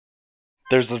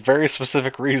there's a very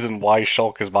specific reason why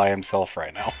Shulk is by himself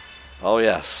right now, Oh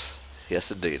yes. Yes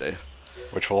indeedy.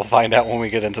 which we'll find out when we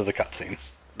get into the cutscene.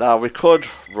 Now, we could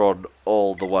run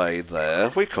all the way there.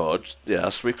 We could.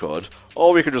 Yes, we could.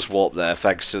 Or we could just warp there,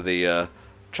 thanks to the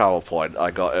travel point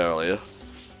I got earlier.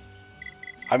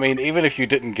 I mean, even if you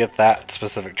didn't get that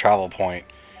specific travel point,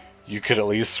 you could at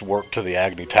least warp to the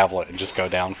Agni tablet and just go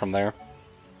down from there.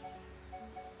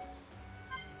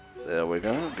 There we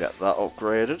go. Get that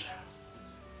upgraded.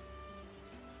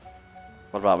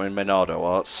 What about my Minardo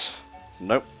arts?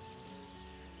 Nope.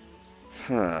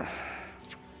 Huh.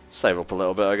 Save up a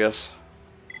little bit, I guess.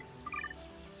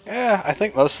 Yeah, I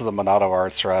think most of the Monado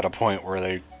arts are at a point where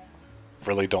they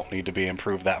really don't need to be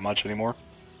improved that much anymore.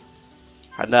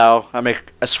 And now, I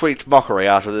make a sweet mockery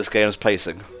out of this game's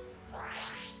pacing.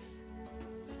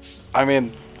 I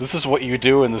mean, this is what you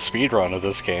do in the speedrun of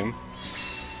this game.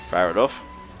 Fair enough.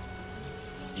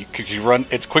 You run.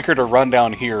 It's quicker to run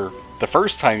down here the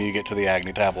first time you get to the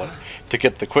Agni tablet to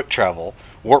get the quick travel,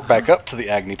 warp back up to the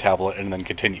Agni tablet, and then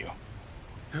continue.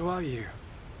 Who are you?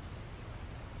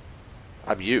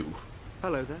 I'm you.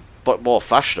 Hello there. But more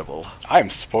fashionable. I'm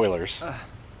spoilers.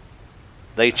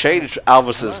 They changed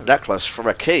Alvis's necklace from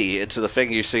a key into the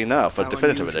thing you see now for How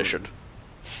Definitive unusual. Edition.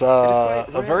 It's It is a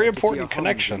quite very rare to see important a Hobbit in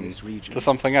connection this region. to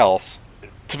something else.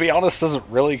 To be honest, doesn't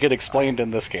really get explained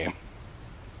in this game.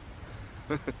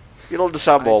 You'll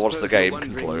understand I more once the suppose you're game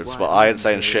wondering concludes, why but I ain't I'm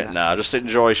saying here shit now. now. Just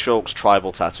enjoy Shulk's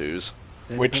tribal tattoos.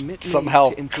 Then Which permit me somehow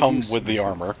to come introduce with the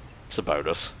myself. armor. It's a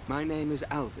bonus. My name is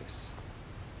Alvis.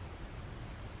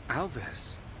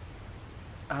 Alvis.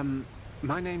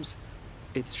 My name's...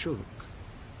 It's Shulk.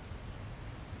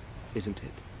 Isn't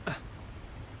it?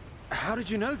 How did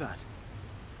you know that?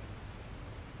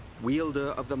 Wielder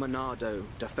of the Monado,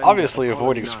 defender Obviously of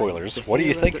avoiding Horror spoilers. Nine, the What do you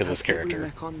hero think that of this has every character?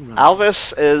 neck on run.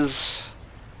 Alvis is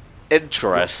You're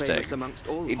interesting. famous amongst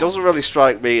all He doesn't Hobbits. really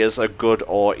strike me as a good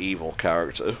or evil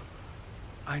character.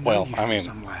 I know Well, you I from mean-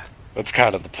 somewhere. That's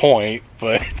kind of the point,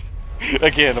 but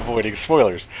again, avoiding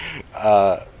spoilers.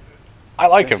 I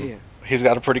like They're him. here. He's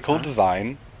got a pretty cool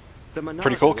design. The Monado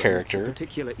Pretty cool emits a character.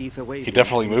 particular ether wave He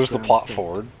definitely into moves its the ground plot state.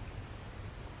 forward.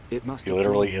 It must He have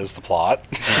literally drawn is the plot.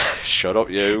 Shut up,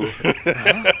 you.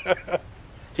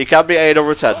 He can be anal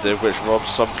retentive, which rubs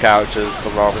some characters the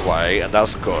wrong way, and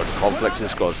that's good. Conflict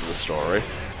is good for the story.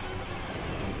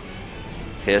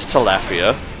 Here's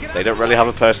Telethia. They don't really have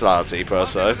a personality per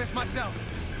se.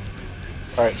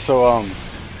 All right, so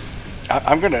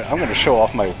I'm gonna show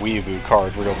off my Weeaboo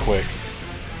card real quick.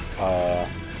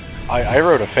 I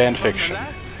wrote a fan fiction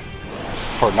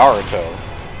for Naruto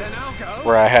Then I'll go.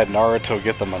 where I had Naruto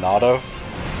get the Monado.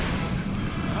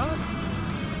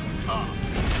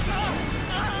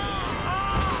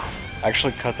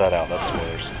 Actually, cut that out. That's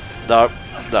spoilers. No,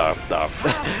 no, no.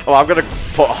 Well, I'm gonna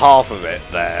put half of it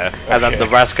there, and then Okay. the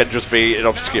rest can just be in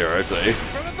obscurity.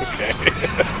 Okay.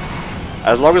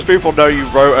 As long as people know you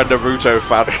wrote a Naruto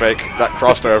fanfic that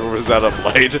crossed over with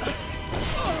Xenoblade.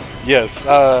 Yes,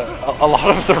 a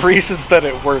lot of the reasons that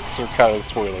it works are kind of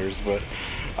spoilers, but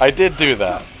I did do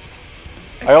that.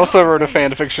 I also wrote a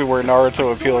fan fiction where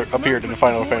Naruto appeared in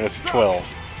Final Fantasy XII.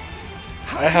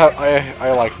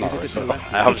 I like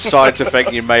Naruto. I'm starting to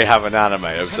think you may have an anime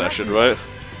obsession, right?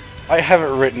 I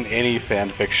haven't written any fan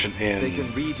fiction They in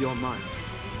can read your mind.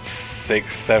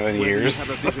 6-7 Whether you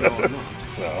years. have a vision or not.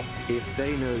 So If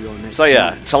they know your next So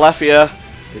yeah, move, Telethia,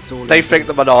 it's all they in think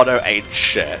the vain. Monado ain't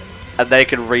shit, and they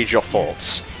can read your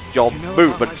thoughts, your You know about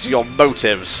movements, my your visions.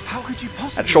 motives. How could you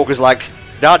possibly... And Shulk is like,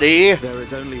 Nani? There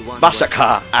is only one Massacre,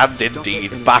 way. and Stop it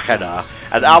indeed, in its Bacana. tracks.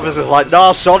 And Alvis is like,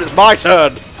 nah, son, it's my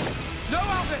turn! No,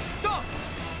 Alvis, stop!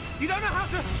 You don't know how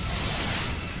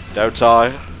to... Don't I?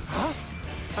 Huh?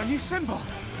 A new symbol.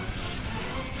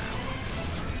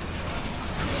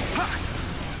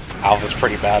 Alva's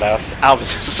pretty badass.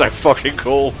 Alvis is so fucking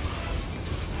cool.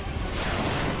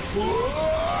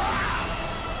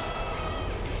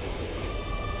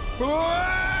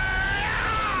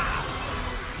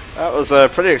 That was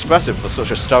pretty expressive for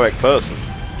such a stoic person.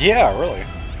 Yeah, really.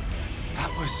 That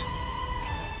was...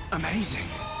 amazing.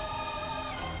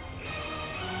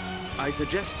 I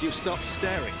suggest you stop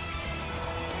staring.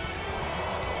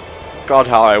 God,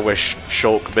 how I wish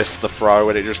Shulk missed the throw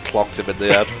and it just clocked him in the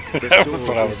head. The That was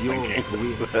sword what I was is yours thinking. to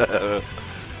wield.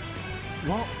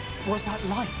 What was that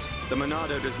light? The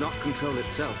Monado does not control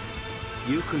itself.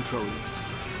 You control it.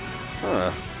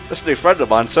 Huh. This new friend of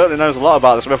mine certainly knows a lot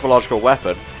about this mythological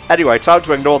weapon. Anyway, time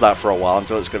to ignore that for a while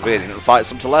until it's convenient and fight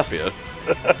some Telethia.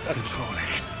 Control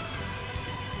it.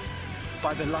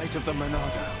 By the light of the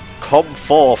Monado, Come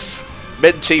forth,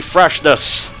 minty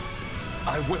freshness!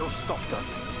 I will stop them.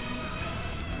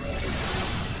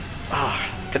 Ah,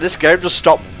 Can this game just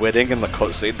stop winning in the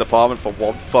cutscene department for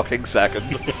 1 fucking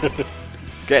second?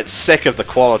 Getting sick of the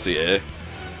quality here.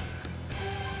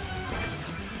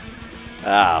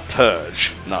 Ah,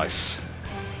 Purge. Nice.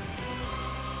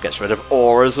 Gets rid of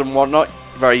auras and whatnot.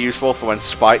 Very useful for when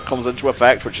Spike comes into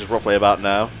effect, which is roughly about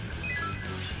now.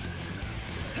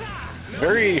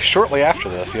 Very shortly after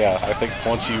this, yeah. I think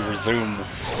once you resume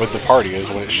with the party is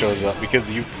when it shows up, because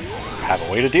you have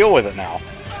a way to deal with it now.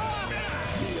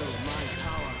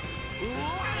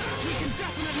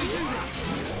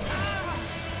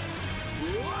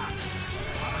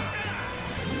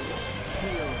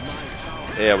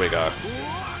 Here we go.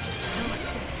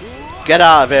 Get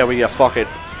out of here with your fucking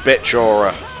bitch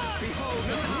aura.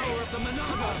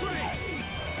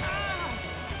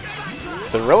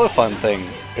 The really fun thing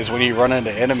is when you run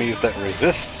into enemies that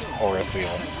resist Aura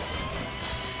Seal,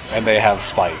 and they have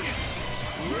Spike.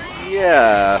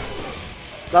 Yeah,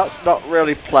 that's not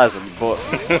really pleasant, but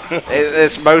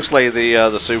it's mostly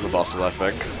the super bosses, I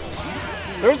think.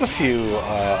 There's a few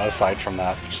aside from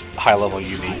that, just high-level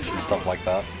uniques and stuff like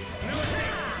that.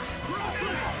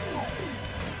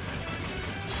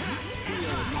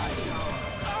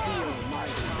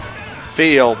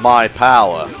 Feel my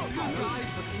power.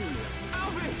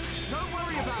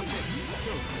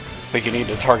 I think you need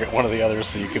to target one of the others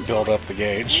so you can build up the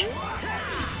gauge.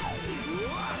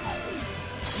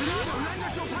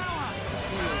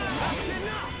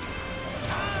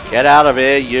 Get out of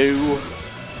here, you.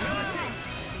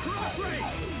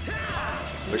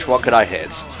 Which one could I hit?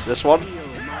 This one?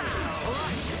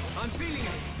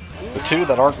 The two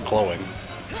that aren't glowing.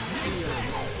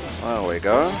 There we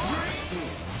go.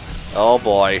 Oh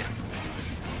boy.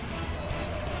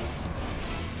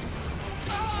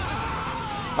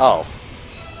 Oh.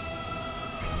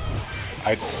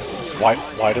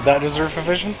 Why did that deserve a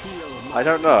vision? I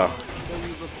don't know. So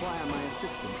you require my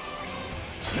assistance.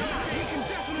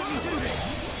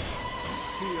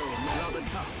 Feel rather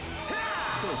tough.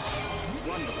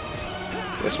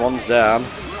 Wonderful. This one's down.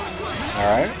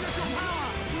 Alright.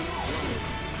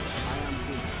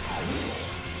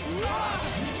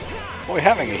 Boy,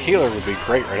 having a healer would be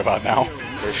great right about now.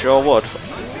 It sure would.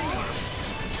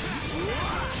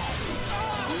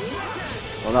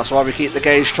 Well, that's why we keep the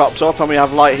gauge topped up and we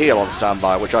have light heal on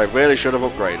standby, which I really should have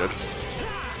upgraded.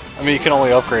 I mean, you can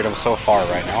only upgrade them so far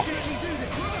right now.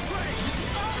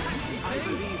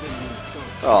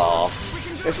 Aw,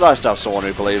 it's nice to have someone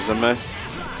who believes in me.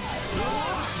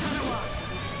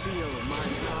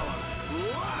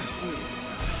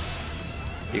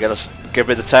 You gonna give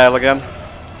me the tail again?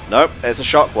 Nope, it's a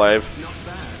shockwave.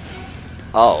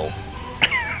 Oh.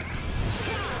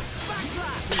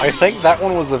 I think that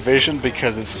one was a vision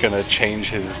because it's gonna change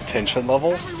his tension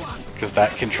level, because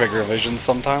that can trigger visions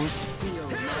sometimes.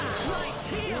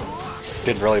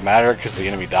 Didn't really matter because the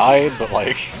enemy died, but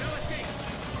like...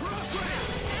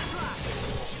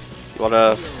 You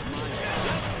wanna...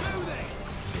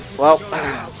 Well,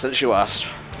 since you asked.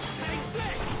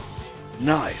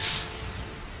 Nice.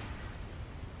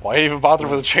 Why even bother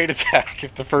with a chain attack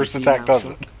if the first attack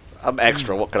doesn't? I'm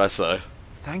extra, what can I say?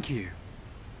 Thank you.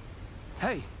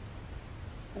 Hey.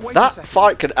 Wait a That second.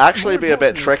 fight can actually be a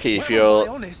bit Where tricky if am I you're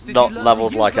honest? Did not you learn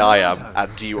leveled to like use the I am, Naruto?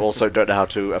 and you also don't know how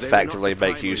to effectively not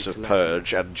the make use of primary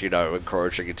Purge and, you know,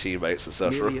 encouraging your teammates,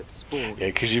 etc. Merely its spawn. Yeah,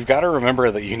 because you've got to remember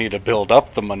that you need to build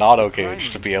up the Monado gauge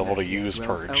to be able to use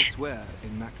Dwells Purge. elsewhere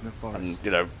in Magna Forest. And,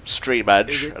 you know, Stream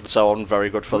Edge Is it and so on, very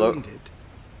good for that. Wounded.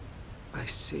 I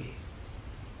see.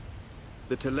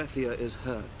 The Telethia is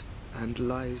hurt and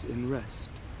lies in rest.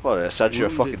 Well, I sent you a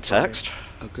fucking Wounded by text.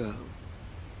 A girl.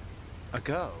 A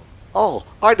girl. Oh,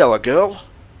 I know a girl.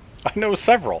 I know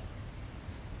several.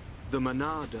 The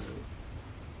Monado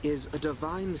is a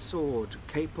divine sword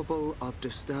capable of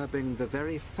disturbing the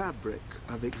very fabric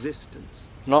of existence,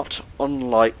 Not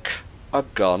unlike a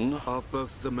gun. of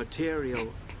both the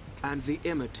material and the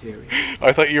immaterial.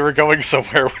 I thought you were going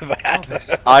somewhere with that.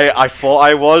 Alvis. I thought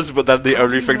I was, but then the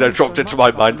only you thing know that dropped so into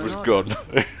much my about mind was Monado? gun.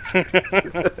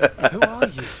 Who are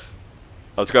you?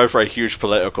 I was going for a huge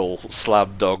political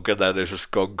slam dunk, and then it's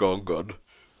just gun, gun, gun.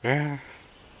 Yeah.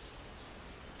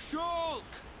 Shulk!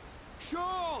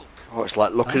 Shulk! Oh, it's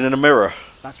like looking in a mirror.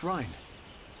 That's right.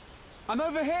 I'm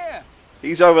over here!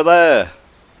 He's over there.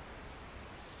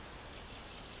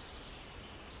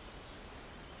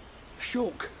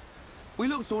 Shulk, we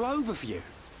looked all over for you.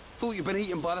 Thought you'd been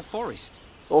eaten by the forest.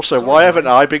 Also, Sorry, why haven't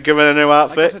mate. I been given a new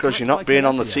outfit? got Because you're attacked not by being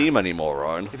on the Telethia. team anymore,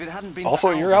 Ryan. If it hadn't been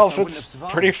Also, for your Alvis, I wouldn't have outfit's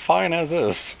survived. pretty fine as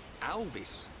is.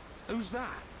 Alvis? Who's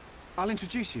that? I'll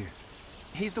introduce you.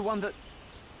 He's the one that...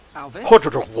 Alvis?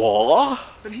 What?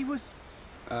 But he was...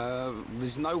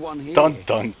 there's no one here. Dun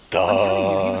dun I'm telling you,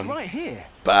 he was dun. right here.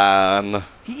 Ban.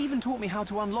 He even taught me how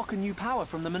to unlock a new power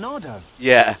from the Monado.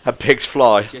 Yeah, and pigs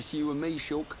fly. Just you and me,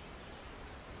 Shulk.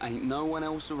 Ain't no one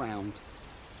else around.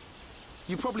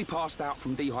 You probably passed out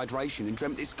from dehydration and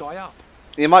dreamt this guy up.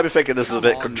 You might be thinking this is a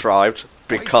bit Come on. contrived,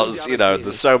 because, you know,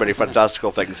 there's so many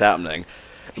fantastical things happening.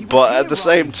 He was But here, at the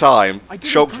same Ryan. time, I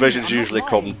didn't Shulk's dream it, visions I'm not usually lying.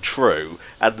 come true,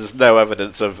 and there's no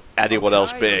evidence of anyone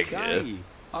else being Okay. here.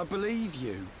 I believe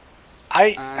you.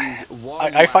 I And while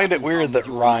you I were find it having weird fun that with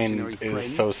your Ryan imaginary friend,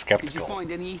 is so Did you skeptical.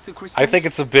 find any ether crystals? I think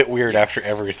it's a bit weird after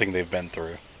everything they've been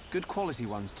through. Good quality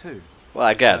ones too. Well,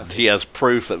 again, he has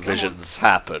proof that Come on. visions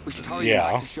happen. We should hurry you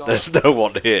Yeah. back to Charlotte. There's no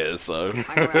one here, so...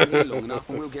 Hang around here long enough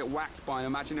and we'll get whacked by an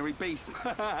imaginary beast.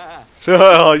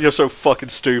 Oh, you're so fucking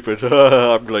stupid.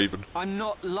 I'm leaving. I'm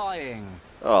not lying.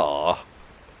 Aw.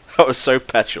 That was so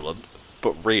petulant,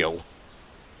 but real.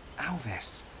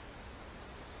 Alvis.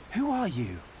 Who are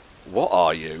you? What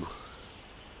are you?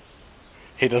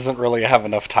 He doesn't really have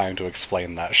enough time to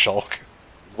explain that, Shulk.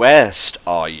 West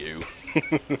are you?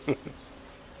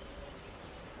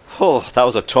 Oh, that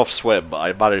was a tough swim, but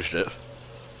I managed it.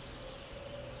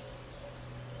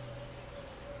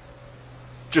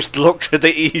 Just look to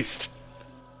the east.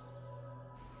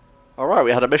 Alright,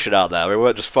 we had a mission out there. We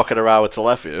weren't just fucking around with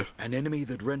Telepia. An enemy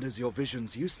that renders your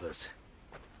visions useless.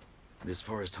 This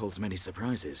forest holds many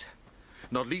surprises.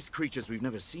 Not least creatures we've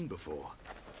never seen before.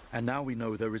 And now we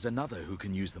know there is another who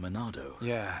can use the Monado.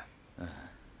 Yeah.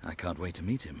 I can't wait to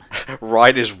meet him.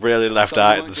 Ryan is really left So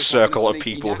out you in weren't the just having a circle of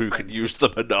sneaky people nap who then? can use the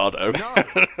Monado.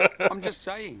 No, I'm just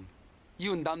saying.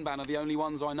 You and Dunban are the only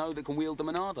ones I know that can wield the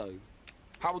Monado.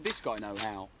 How would this guy know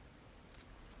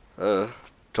how?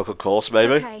 Took a course,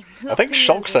 maybe? Okay, I think locked and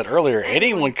Shulk loaded. said earlier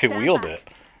anyone Everyone could stand wield back. it.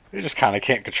 You just kind of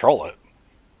can't control it.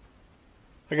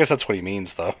 I guess that's what he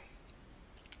means, though.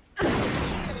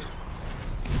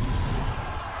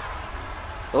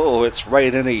 Oh, it's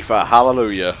raining ether.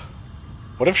 Hallelujah.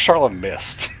 What if Charlotte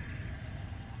missed?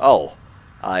 Oh,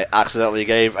 I accidentally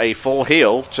gave a full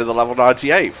heal to the level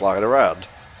 98 flying around.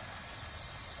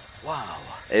 Wow.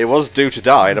 It was due to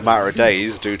die in a matter of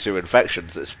days due to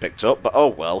infections it's picked up, but oh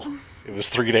well. It was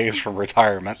 3 days from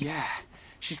retirement. Yeah,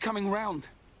 she's coming round.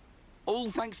 All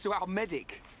thanks to our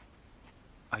medic.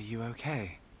 Are you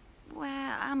okay? Where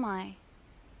am I?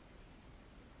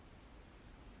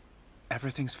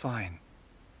 Everything's fine.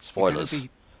 Spoilers. You're gonna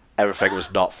Everything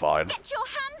was not fine. Get your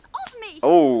hands off me!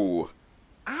 Oh!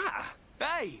 Ah,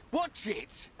 hey, watch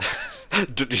it.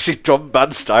 Did you see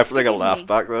Dunban stifling a Forgive laugh me.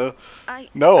 back there?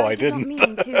 No, I I did not didn't.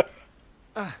 mean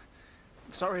to.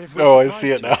 Sorry if we Oh, I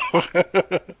see it surprised now.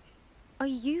 you. Are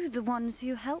you the ones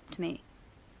who helped me?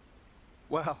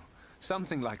 Well,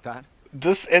 something like that.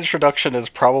 This introduction is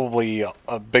probably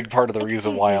a big part of the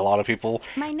reason Excuse why me. a lot of people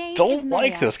My name is don't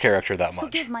like Melia. this character that much.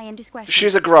 Forgive my indiscretion.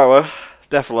 She's a grower,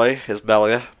 definitely, is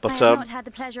Melia, but I have not had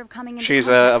the pleasure of coming into she's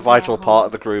contact a with vital their part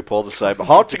of the homes. group all the same.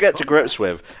 Hard to get to grips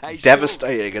with, Hey,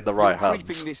 devastating in the right You're hands.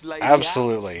 creeping this lady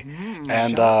Absolutely.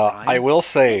 And shut up, Ryan. I will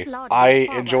say, This large I is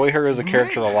far enjoy worse. her as a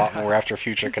character a lot more after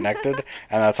Future Connected,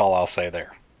 and that's all I'll say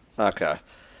there. Okay.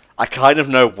 I kind of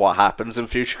know what happens in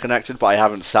Future Connected, but I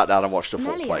haven't sat down and watched a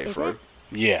full Melia, is playthrough. it?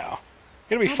 Yeah.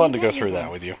 It'll be How fun did to you go get through here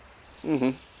that with then?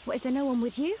 you. What, is there no one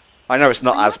with you? I know it's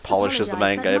not I as must polished as the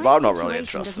main apologise, game, but but I'm my not really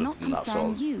situation does interested not in that sort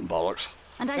of concern you. bollocks.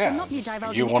 And I Yeah, shall not be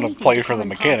divulging you want to anything play to for the common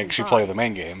mechanics, you play the passers-by.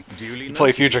 main game. Duly You play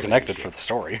noted, Future Your Connected for Ladyship. the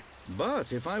story.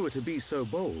 But if I were to be so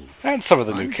bold, And some of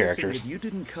the I'm new guessing characters. that you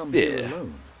didn't come Yeah. here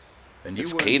alone. And you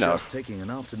It's weren't Kino. just taking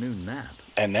an afternoon nap.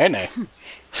 And Nene.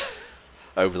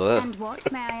 Over there. And what,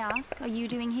 may I ask, are you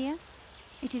doing here?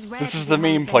 It is rare This to is see the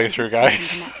meme homes playthrough, ventured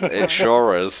guys. into natural It forest.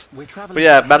 sure is. We're traveling But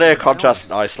yeah, to the Melia head of the contrasts Bionis.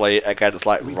 nicely against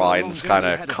like We've got a long Ryan's journey kind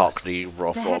ahead of of us. cockney,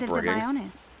 rough The head of the upbringing.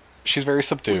 Bionis. She's very We were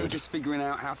subdued. just figuring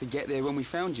out how to get there when we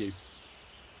found you.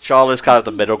 Charlie's kind of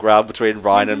the middle ground between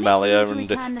Ryan and You're Melia, permitted to and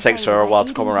return it the takes her favour a while by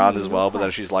to come aiding around you as in well, your but then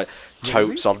quest. she's like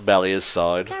totes on Melia's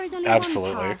side. There is only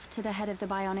Absolutely. one path to the head of the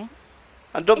Bionis.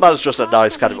 And Dunban's just a path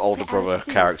nice that kind of leads to older brother Erith's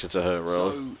Sea. character to her,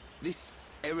 really. So, this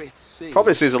Erith Sea...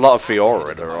 Probably sees a lot of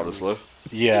Fiora in her, honestly.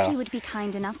 If Yeah. you would be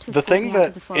kind enough to The escort thing me out of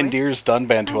that the forest, endears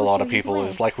Dunban to I a will lot show of you the people way.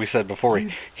 is, like we said before,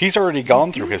 he's already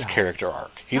gone through his that. character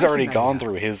arc. He's Thank you, already gone Melia.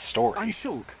 through his story. I'm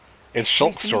Shulk. It's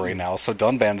Nice Shulk's to meet story you. now, so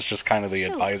Dunban's just kind of the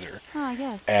Shulk. advisor. Ah,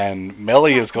 yes. And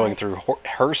Melia is That's going right. through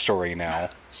her story now,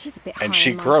 She's a bit and high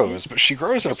she and mighty. grows, but she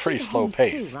grows at a But pretty she's at slow homes too,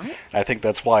 pace. right? And I think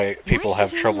that's why people is have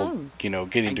she here trouble, alone? getting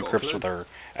Ain't to got a grips clue. with her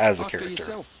as a Ask her character.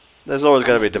 yourself. There's always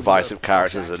going to be I'm not divisive the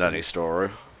characters in accent. any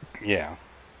story. Yeah.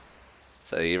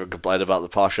 So you even complain about the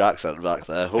posh accent back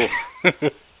there.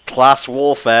 Oof. Class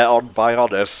warfare on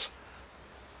Bionis.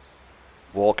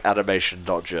 Walk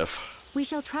animation.gif. We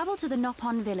shall travel to the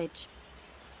Nopon village.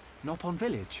 Nopon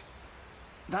village.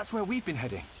 That's where we've been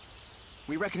heading.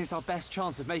 We reckon it's our best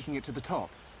chance of making it to the top.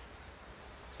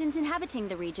 Since inhabiting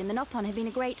the region, the Nopon have been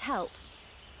a great help.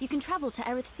 You can travel to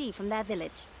Erith Sea from their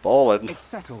village. Ballin'. It's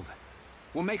settled.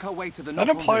 We'll make our way to the Nopon That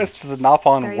implies village. that the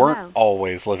Nopon Very weren't well.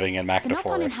 always living in The Magna Nopon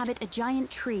Forest. inhabit a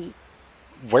giant tree.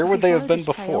 Where If would we they have follow been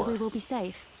this trail, before? we will be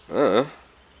safe.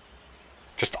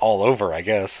 Just all over, I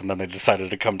guess, and then they decided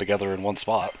to come together in one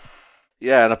spot.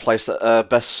 Yeah, in a place that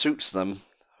best suits them.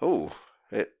 Oh,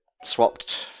 it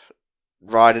swapped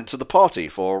right into the party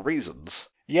for reasons.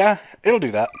 Yeah, it'll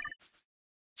do that.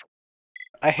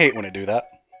 I hate when it do that.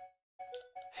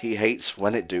 He hates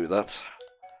when it do that.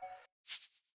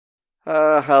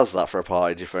 How's that for a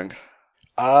party, do you think?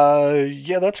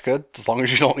 Yeah, that's good, as long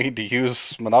as you don't need to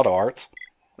use Monado arts.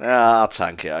 I'll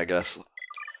tank it, I guess.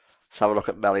 Let's have a look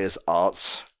at Melia's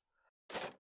arts.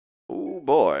 Oh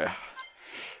boy.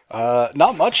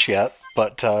 Not much yet,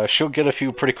 but she'll get a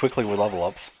few pretty quickly with level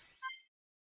ups.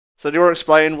 So do you want to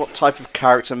explain what type of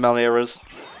character Melia is?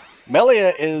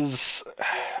 Melia is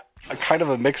a kind of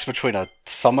a mix between a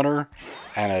summoner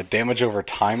and a damage over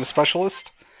time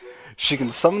specialist. She can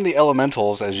summon the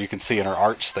elementals, as you can see in her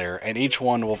arts there, and each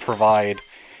one will provide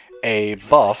a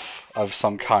buff of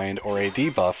some kind or a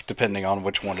debuff, depending on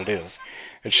which one it is.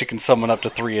 And she can summon up to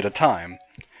 3 at a time.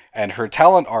 And her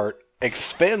talent art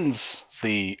expends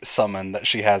the summon that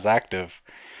she has active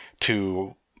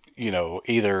to, you know,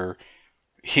 either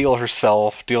heal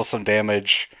herself, deal some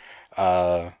damage,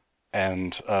 and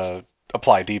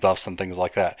apply debuffs and things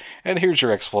like that. And here's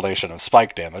your explanation of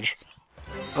spike damage.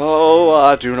 Oh,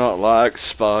 I do not like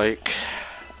Spike.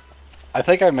 I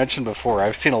think I mentioned before,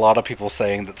 I've seen a lot of people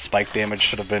saying that spike damage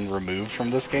should have been removed from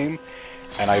this game,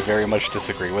 and I very much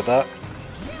disagree with that.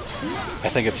 I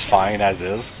think it's fine as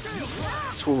is.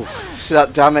 Ooh, see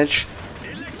that damage?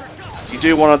 You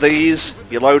do one of these,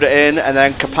 you load it in, and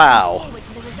then kapow.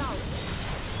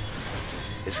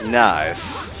 It's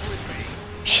nice.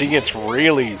 She gets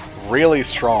really, really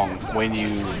strong when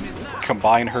you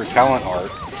combine her talent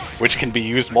art, which can be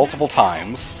used multiple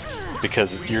times,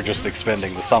 because you're just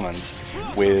expending the summons,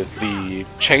 with the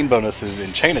chain bonuses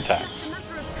in chain attacks.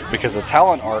 Because the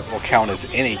talent art will count as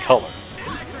any color,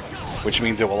 which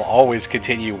means it will always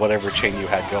continue whatever chain you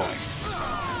had going.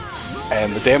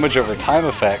 And the damage over time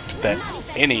effect that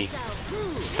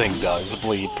anything does,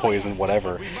 bleed, poison,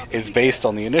 whatever, is based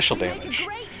on the initial damage.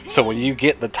 So when you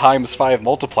get the ×5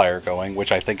 multiplier going,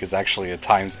 which I think is actually a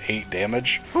 ×8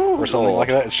 damage, or something like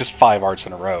that, it's just 5 arts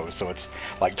in a row, so it's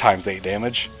like ×8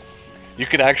 damage. You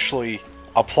could actually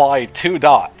apply 2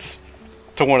 dots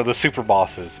to one of the super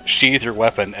bosses, sheathe your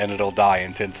weapon, and it'll die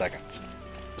in 10 seconds.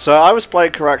 So I was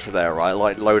playing correctly there, right?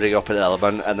 Like loading up an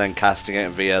element and then casting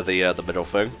it via the middle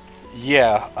thing?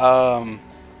 Yeah,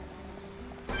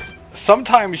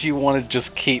 sometimes you want to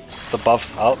just keep the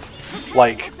buffs up.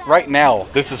 Like, right now,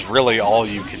 this is really all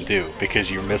you can do, because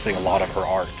you're missing a lot of her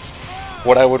arts.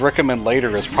 What I would recommend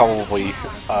later is probably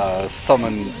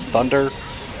summon Thunder,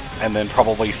 and then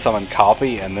probably summon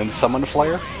Copy, and then summon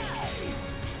Flare.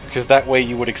 Because that way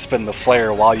you would expend the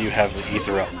Flare while you have the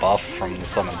Ether Up buff from the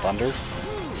Summon Thunder,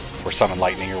 or Summon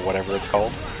Lightning, or whatever it's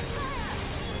called.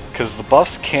 Because the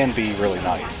buffs can be really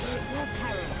nice.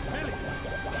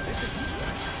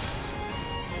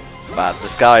 Man,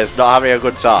 this guy is not having a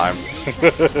good time.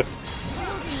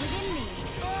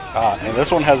 And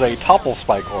this one has a Topple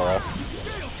Spike aura,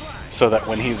 so that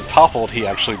when he's toppled, he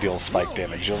actually deals spike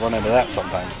damage. You'll run into that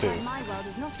sometimes, too.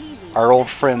 Our old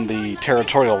friend, the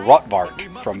Territorial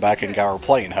Rotbart from back in Gower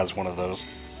Plain, has one of those.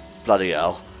 Bloody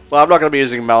hell. Well, I'm not going to be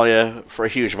using Melia for a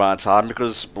huge amount of time,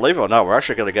 because, believe it or not, we're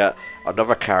actually going to get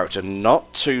another character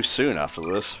not too soon after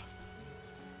this.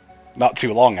 Not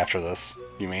too long after this,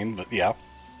 you mean, but yeah.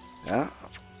 Yeah,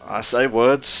 I say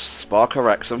words, Spark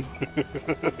corrects them.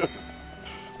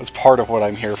 That's part of what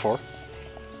I'm here for.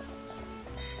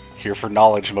 Here for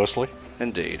knowledge, mostly.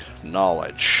 Indeed,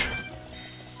 knowledge.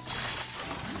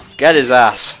 Get his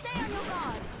ass.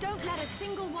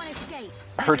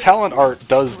 Her talent art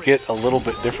does get a little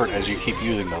bit different as you keep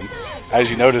using them. As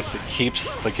you notice, it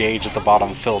keeps the gauge at the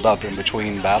bottom filled up in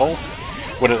between battles.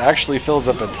 When it actually fills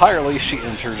up entirely, she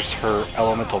enters her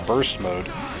elemental burst mode,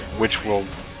 which will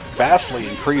vastly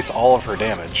increase all of her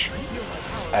damage.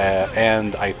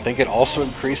 And I think it also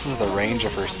increases the range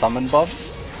of her summon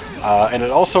buffs. And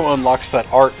it also unlocks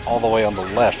that art all the way on the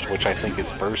left, which I think is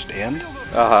Burst End,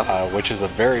 which is a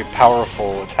very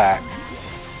powerful attack,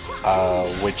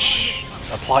 which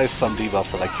applies some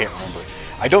debuff that I can't remember.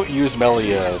 I don't use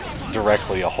Melia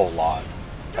directly a whole lot,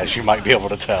 as you might be able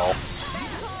to tell.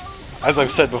 As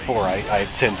I've said before, I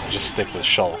tend to just stick with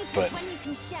Shulk, but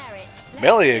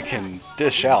Melia can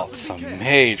dish out some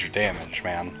major damage,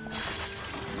 man.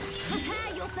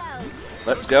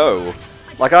 Let's go.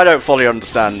 Like, I don't fully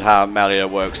understand how Melia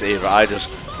works either. I just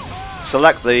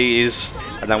select these,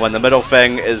 and then when the middle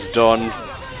thing is done,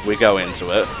 we go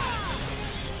into it.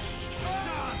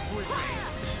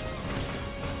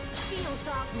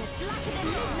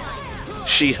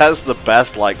 She has the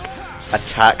best, like,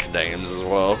 attack names as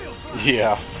well.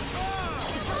 Yeah.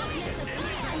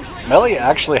 Melia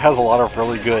actually has a lot of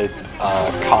really good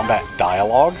combat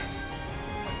dialogue,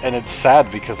 and it's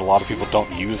sad because a lot of people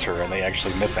don't use her and they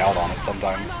actually miss out on it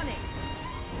sometimes.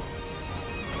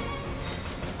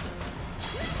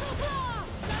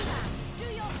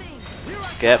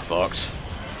 Get fucked.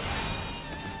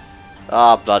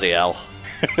 Ah, bloody hell.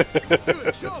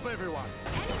 Good job, everyone.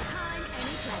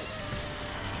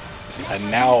 And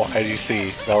now, as you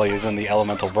see, Melia is in the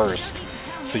Elemental Burst,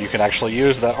 so you can actually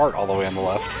use that art all the way on the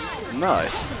left.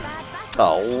 Nice.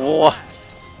 Oh,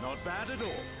 Not bad at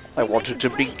all. I wanted to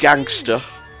be gangster.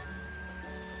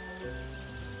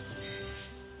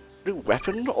 New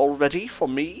weapon already for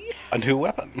me? A new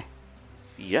weapon.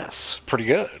 Yes. Pretty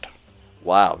good.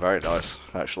 Wow, very nice,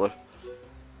 actually.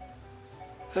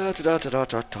 Haste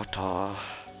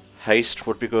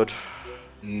would be good.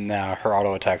 Nah, her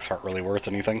auto attacks aren't really worth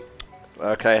anything.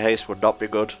 Okay, haste would not be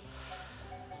good.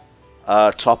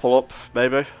 Topple up,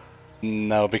 maybe?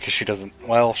 No, because she doesn't...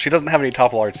 Well, she doesn't have any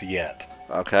topple arts yet.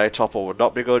 Okay, topple would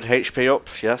not be good. HP up,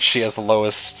 yes. She has the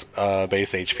lowest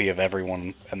base HP of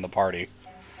everyone in the party.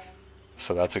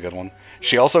 So that's a good one.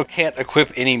 She also can't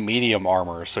equip any medium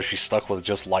armor, so she's stuck with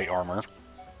just light armor.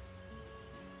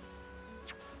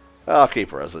 I'll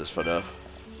keep her as is for now.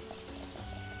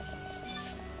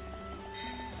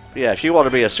 But yeah, if you want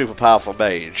to be a super powerful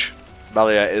mage,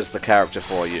 Melia is the character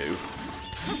for you.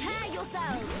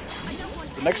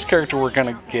 The next character we're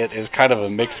gonna get is kind of a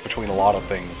mix between a lot of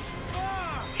things.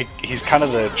 He's kind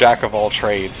of the jack of all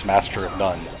trades, master of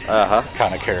none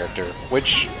kind of character,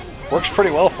 which works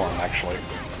pretty well for him, actually.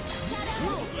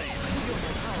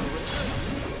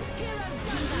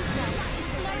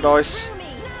 Nice.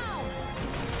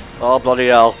 Oh, bloody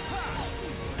hell.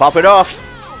 Pop it off!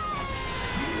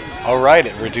 Alright,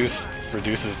 it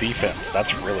reduces defense.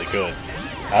 That's really good.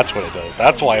 That's what it does.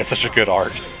 That's why it's such a good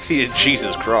art.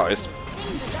 Jesus Christ.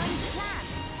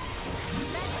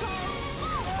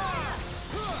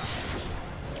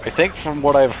 I think from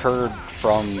what I've heard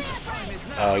from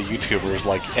YouTubers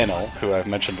like Enel, who I've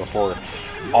mentioned before,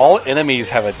 all enemies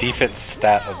have a defense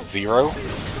stat of 0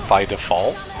 by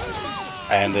default,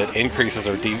 and it increases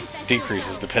or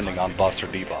decreases depending on buffs or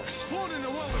debuffs.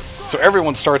 So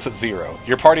everyone starts at 0.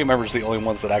 Your party members are the only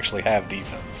ones that actually have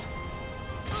defense.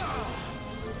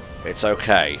 It's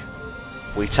okay.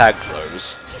 We tag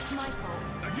those.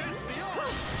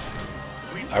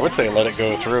 I would say let it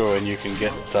go through and you can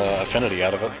get affinity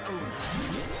out of it.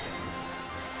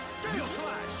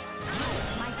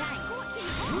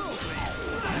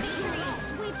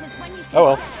 Oh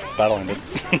well, battle ended.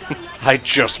 I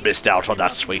just missed out on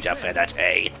that sweet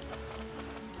affinity.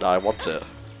 I want to.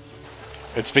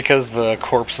 It's because the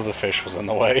corpse of the fish was in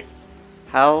the way.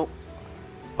 How?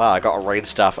 Wow, I got a rain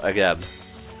staff again.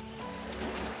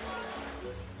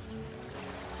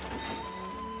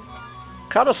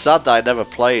 Kind of sad that I never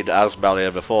played as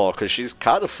Melia before, because she's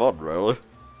kind of fun, really.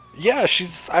 Yeah,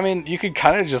 I mean, you could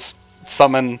kind of just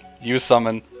summon, use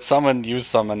summon, summon, use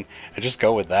summon, and just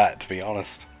go with that, to be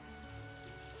honest.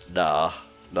 Nah,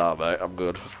 mate, I'm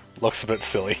good. Looks a bit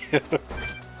silly.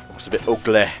 Looks a bit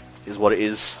ugly, is what it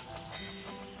is.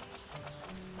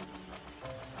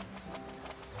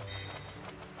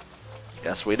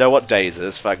 Yes, we know what days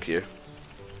is, thank you.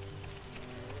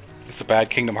 It's a bad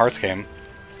Kingdom Hearts game.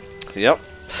 Yep.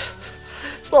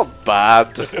 It's not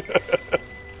bad. It's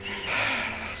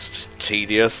just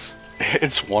tedious.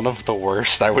 It's one of the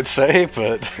worst, I would say,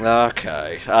 but...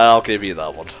 Okay, I'll give you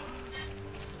that one.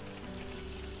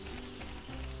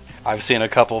 I've seen a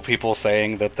couple people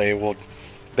saying that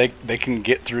they can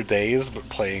get through days, but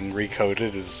playing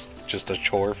Recoded is just a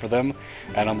chore for them.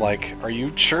 And I'm like, are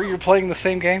you sure you're playing the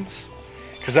same games?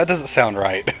 Because that doesn't sound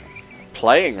right.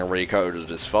 Playing a Recoded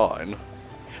is fine.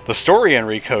 The story in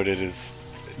Recoded is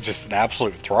just an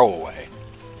absolute throwaway.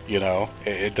 You know,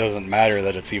 it doesn't matter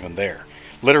that it's even there.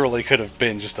 Literally could have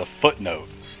been just a footnote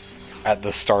at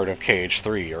the start of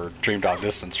KH3 or Dreamed Out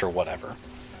Distance or whatever.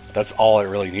 That's all it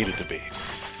really needed to be.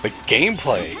 The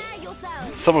gameplay,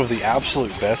 some of the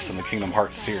absolute best in the Kingdom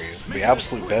Hearts series. The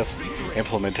absolute best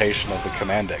implementation of the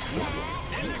command deck system.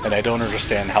 And I don't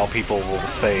understand how people will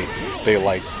say they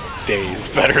like Days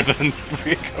better than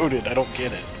Recoded. I don't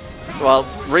get it. Well,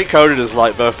 Recoded is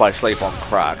like Birth by Sleep on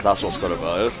crack, that's what's good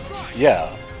about it.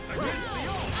 Yeah.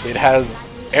 It has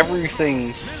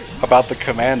everything about the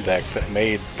command deck that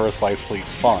made Birth by Sleep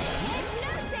fun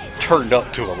turned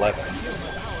up to 11.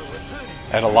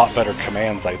 And a lot better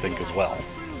commands, I think, as well.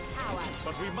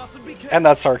 And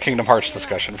that's our Kingdom Hearts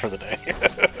discussion for the day.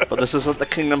 But this isn't the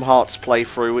Kingdom Hearts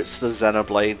playthrough, it's the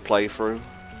Xenoblade playthrough.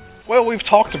 Well, we've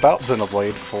talked about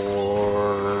Xenoblade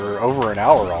for over an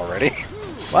hour already.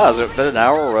 Wow, has it been an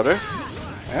hour already?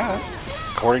 Yeah,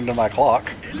 according to my clock.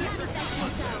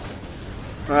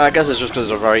 I guess it's just because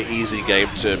it's a very easy game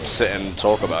to sit and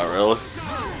talk about, really.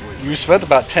 You spent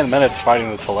about 10 minutes fighting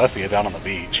the Telethia down on the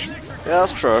beach. Yeah,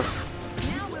 that's true.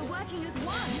 Now we're working as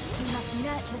one. We must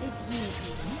nurture this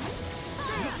unity.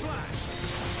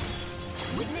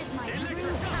 Witness my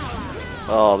true power.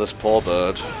 Oh, this poor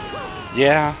bird.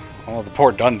 Yeah, well, the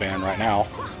poor Dunban right now.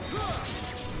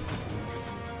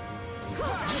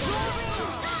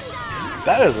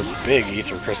 That is a big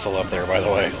ether crystal up there, by the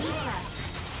way.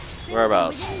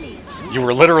 Whereabouts? You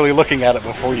were literally looking at it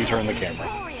before you turned the camera.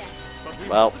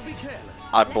 Well,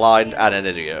 I'm blind and an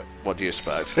idiot. What do you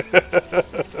expect?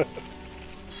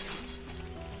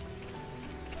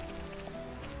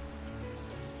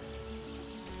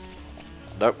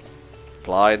 Nope.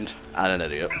 Blind and an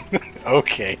idiot.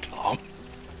 Okay, Tom.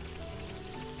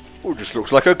 Oh, just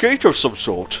looks like a gate of some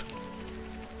sort.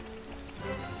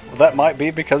 Well, that might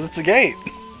be because it's a gate.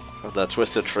 The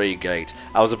Twisted Tree Gate.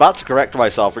 I was about to correct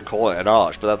myself and call it an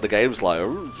arch, but then the game's like,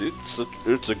 oh,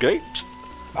 it's a gate.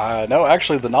 No,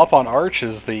 actually, the Nopon Arch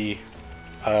is the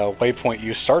waypoint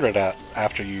you started at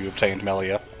after you obtained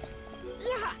Melia.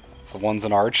 So one's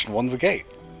an arch and one's a gate.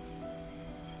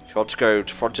 If you want to go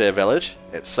to Frontier Village,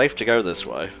 it's safe to go this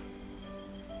way.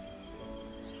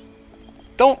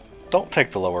 Don't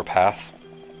take the lower path.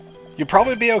 You'd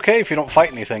probably be okay if you don't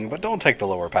fight anything, but don't take the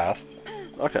lower path.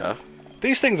 Okay.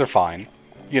 These things are fine.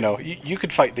 You know, you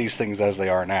could fight these things as they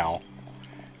are now.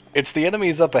 It's the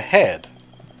enemies up ahead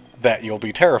that you'll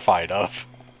be terrified of.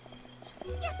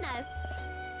 Yes, no.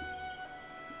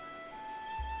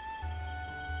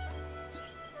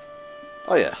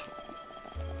 Oh yeah.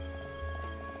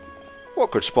 What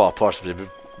could Spar possibly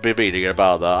be meaning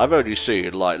about that? I've only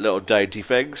seen, like, little dainty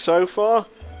things so far.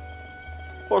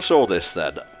 What's all this,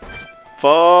 then?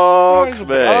 Fuck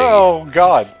me! Oh,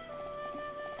 God.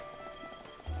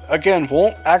 Again,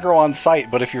 won't aggro on sight,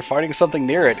 but if you're fighting something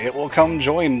near it, it will come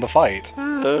join the fight.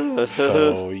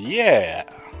 So, yeah.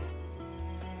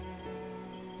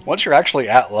 Once you're actually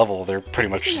at level, they're pretty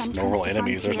much just normal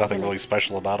enemies. There's nothing really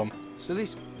special about them. So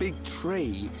this big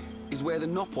tree is where the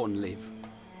Nopon live.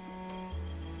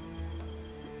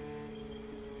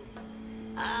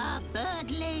 Ah,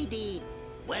 Bird Lady.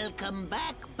 Welcome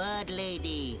back, Bird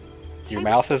Lady. Your I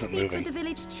mouth wish to isn't speak with moving. the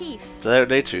village chief. They don't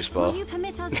need to, Spar. Will you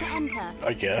permit us to enter?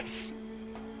 I guess.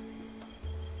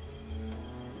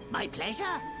 My pleasure,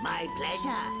 my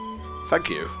pleasure. Thank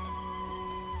you.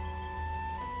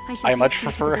 I much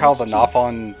prefer how the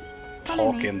Nopon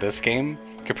Follow talk me. in this game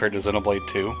compared to Xenoblade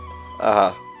 2.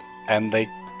 Uh-huh. And they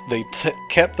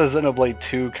kept the Xenoblade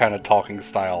 2 kind of talking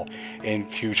style in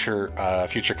Future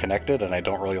Connected, and I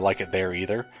don't really like it there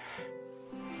either.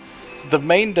 The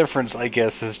main difference, I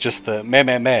guess, is just the meh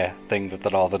meh meh thing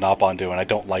that all the Nopon do, and I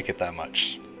don't like it that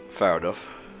much. Fair enough.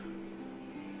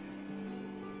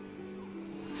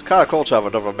 It's kind of cool to have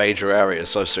another major area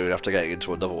so soon after getting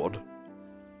into another one.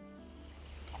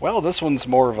 Well, this one's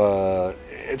more of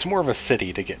a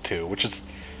city to get to, which is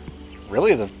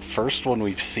really the first one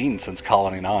we've seen since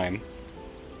Colony 9.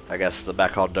 I guess the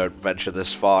Mechon don't venture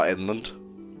this far inland.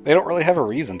 They don't really have a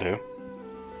reason to.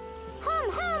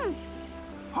 Hum hum!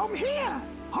 Hum here!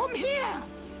 Hum here!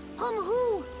 Hum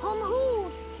who? Hum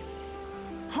who?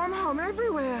 Hum hum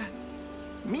everywhere!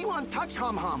 Me want touch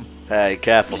hum hum. Hey,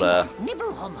 careful there.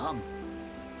 Nibble hum hum.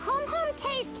 Hum hum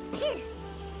taste. Phew.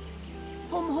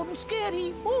 Hum hum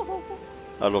scary. Ooh.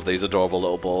 I love these adorable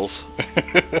little balls.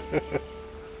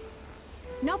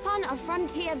 Nopon of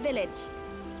Frontier Village.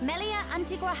 Melia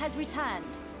Antigua has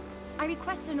returned. I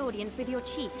request an audience with your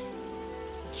chief.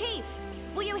 Chief,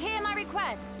 will you hear my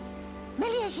request?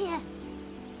 Melia here.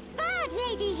 Bird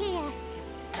Lady here.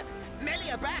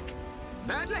 Melia back!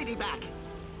 Bird Lady back!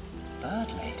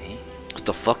 Bird Lady? What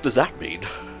the fuck does that mean?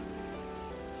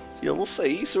 You'll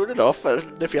see soon enough,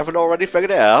 and if you haven't already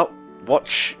figured it out,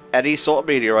 watch any sort of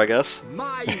media, I guess.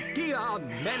 My dear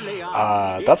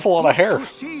Melia! That's a lot of hair. To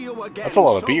see you again That's a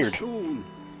lot of so beard. soon.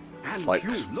 And Like-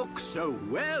 you look so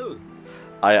well.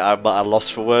 I'm at a loss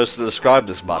for words to describe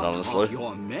this man, What are honestly.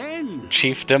 your men?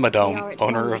 Chief They are Dimmadome, at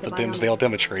owner war of with the the Dimsdale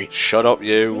Dimmetry. Shut up,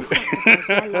 you. You sacrificed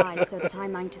their lives so that I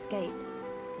might escape.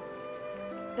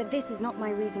 But this is not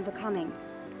my reason for coming.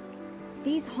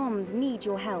 These Homs need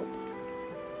your help.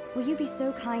 Will you be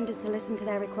so kind as to listen to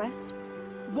their request?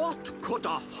 What could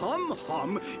a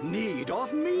hum-hum need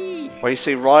of me? Well, you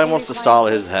see, Ryan wants to style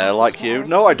his hair like you.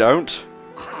 No, I don't.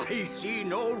 I see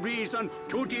no reason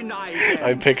to deny them.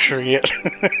 I'm picturing it.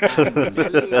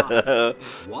 Melia,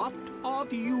 what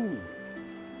of you?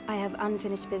 I have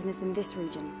unfinished business in this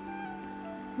region.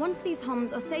 Once these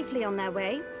homs are safely on their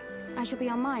way, I shall be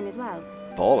on mine as well.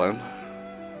 Ballin'.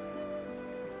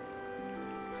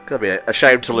 Gonna be a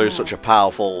shame to lose such a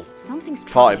powerful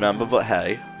party member, but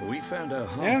hey. We found her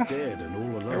half Yeah. dead and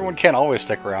all alone. Everyone can't always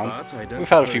stick around. But I don't We've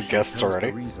had a suppose few she'll guests tell us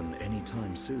already. the reason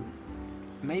anytime soon.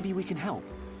 Maybe we can help.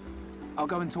 I'll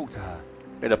go and talk to her.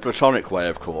 In a platonic way,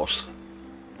 of course.